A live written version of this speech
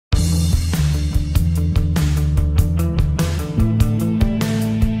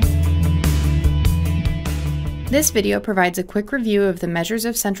This video provides a quick review of the measures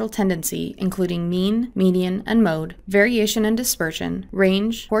of central tendency, including mean, median, and mode, variation and dispersion,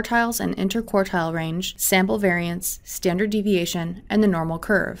 range, quartiles and interquartile range, sample variance, standard deviation, and the normal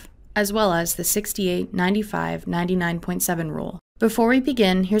curve, as well as the 68, 95, 99.7 rule. Before we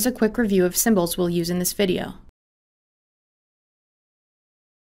begin, here's a quick review of symbols we'll use in this video.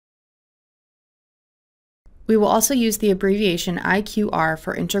 We will also use the abbreviation IQR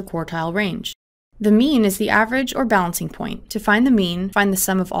for interquartile range. The mean is the average or balancing point. To find the mean, find the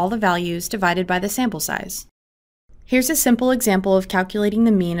sum of all the values divided by the sample size. Here's a simple example of calculating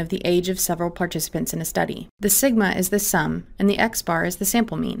the mean of the age of several participants in a study. The sigma is the sum, and the x-bar is the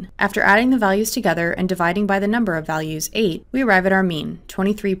sample mean. After adding the values together and dividing by the number of values, 8, we arrive at our mean,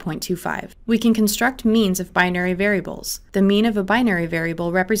 23.25. We can construct means of binary variables. The mean of a binary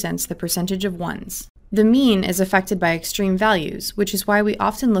variable represents the percentage of ones. The mean is affected by extreme values, which is why we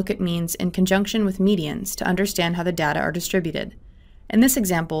often look at means in conjunction with medians to understand how the data are distributed. In this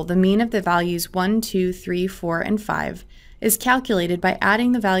example, the mean of the values 1, 2, 3, 4, and 5 is calculated by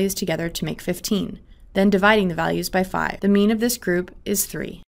adding the values together to make 15, then dividing the values by 5. The mean of this group is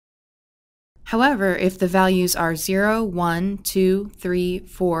 3. However, if the values are 0, 1, 2, 3,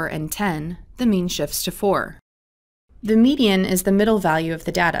 4, and 10, the mean shifts to 4. The median is the middle value of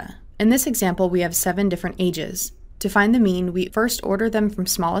the data. In this example, we have 7 different ages. To find the mean, we first order them from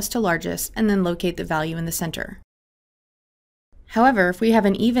smallest to largest and then locate the value in the center. However, if we have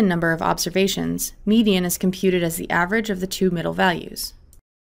an even number of observations, median is computed as the average of the two middle values.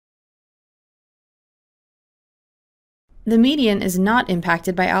 The median is not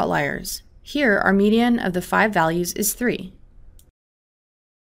impacted by outliers. Here, our median of the 5 values is 3.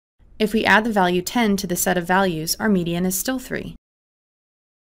 If we add the value 10 to the set of values, our median is still 3.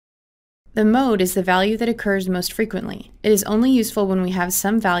 The mode is the value that occurs most frequently. It is only useful when we have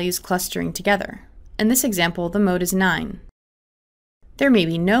some values clustering together. In this example, the mode is 9. There may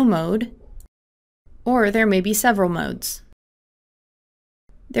be no mode, or there may be several modes.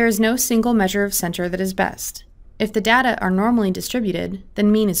 There is no single measure of center that is best. If the data are normally distributed,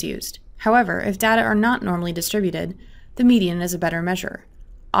 then mean is used. However, if data are not normally distributed, the median is a better measure.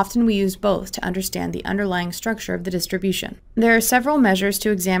 Often we use both to understand the underlying structure of the distribution. There are several measures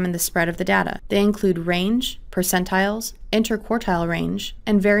to examine the spread of the data. They include range, percentiles, interquartile range,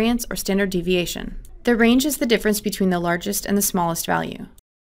 and variance or standard deviation. The range is the difference between the largest and the smallest value.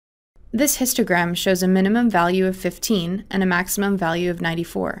 This histogram shows a minimum value of 15 and a maximum value of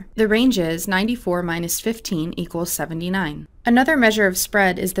 94. The range is 94 minus 15 equals 79. Another measure of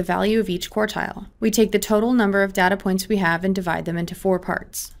spread is the value of each quartile. We take the total number of data points we have and divide them into 4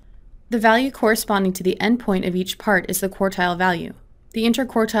 parts. The value corresponding to the endpoint of each part is the quartile value. The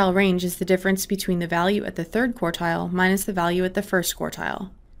interquartile range is the difference between the value at the third quartile minus the value at the first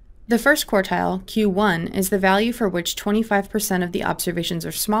quartile. The first quartile, Q1, is the value for which 25% of the observations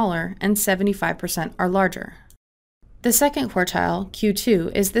are smaller and 75% are larger. The second quartile,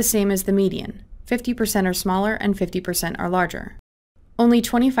 Q2, is the same as the median. 50% are smaller and 50% are larger. Only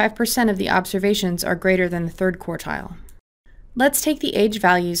 25% of the observations are greater than the third quartile. Let's take the age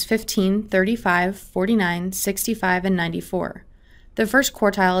values 15, 35, 49, 65, and 94. The first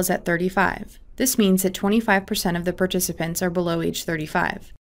quartile is at 35. This means that 25% of the participants are below age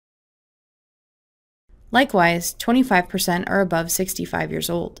 35. Likewise, 25% are above 65 years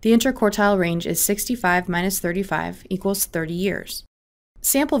old. The interquartile range is 65 minus 35 equals 30 years.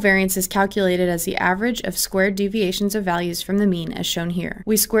 Sample variance is calculated as the average of squared deviations of values from the mean as shown here.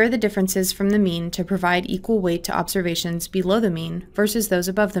 We square the differences from the mean to provide equal weight to observations below the mean versus those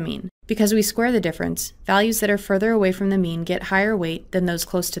above the mean. Because we square the difference, values that are further away from the mean get higher weight than those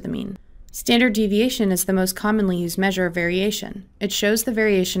close to the mean. Standard deviation is the most commonly used measure of variation. It shows the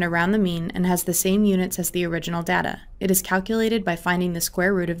variation around the mean and has the same units as the original data. It is calculated by finding the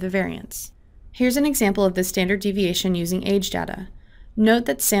square root of the variance. Here's an example of the standard deviation using age data. Note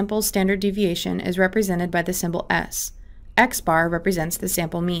that sample standard deviation is represented by the symbol S. X-bar represents the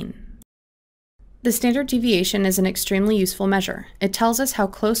sample mean. The standard deviation is an extremely useful measure. It tells us how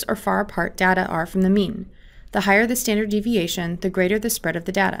close or far apart data are from the mean. The higher the standard deviation, the greater the spread of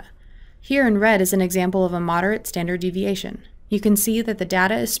the data. Here in red is an example of a moderate standard deviation. You can see that the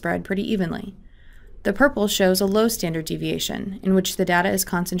data is spread pretty evenly. The purple shows a low standard deviation, in which the data is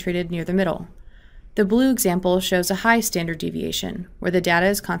concentrated near the middle. The blue example shows a high standard deviation, where the data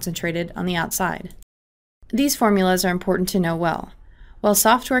is concentrated on the outside. These formulas are important to know well. While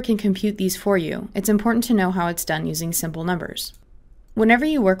software can compute these for you, it's important to know how it's done using simple numbers. Whenever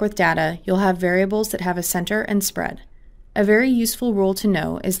you work with data, you'll have variables that have a center and spread. A very useful rule to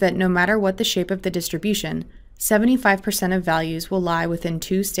know is that no matter what the shape of the distribution, 75% of values will lie within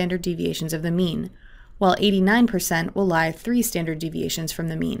 2 standard deviations of the mean, while 89% will lie 3 standard deviations from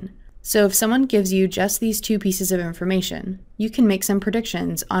the mean. So if someone gives you just these 2 pieces of information, you can make some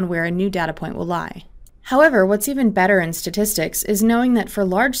predictions on where a new data point will lie. However, what's even better in statistics is knowing that for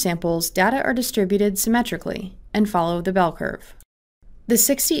large samples, data are distributed symmetrically and follow the bell curve. The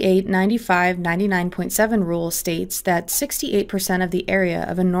 68-95-99.7 rule states that 68% of the area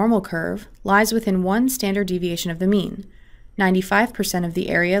of a normal curve lies within 1 standard deviation of the mean, 95% of the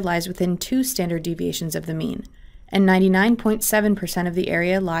area lies within 2 standard deviations of the mean, and 99.7% of the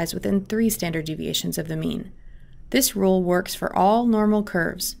area lies within 3 standard deviations of the mean. This rule works for all normal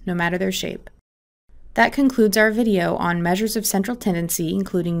curves, no matter their shape. That concludes our video on measures of central tendency,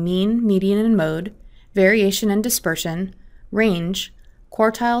 including mean, median, and mode, variation and dispersion, range,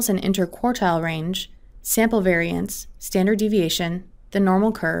 quartiles and interquartile range, sample variance, standard deviation, the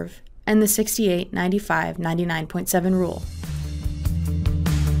normal curve, and the 68-95-99.7 rule.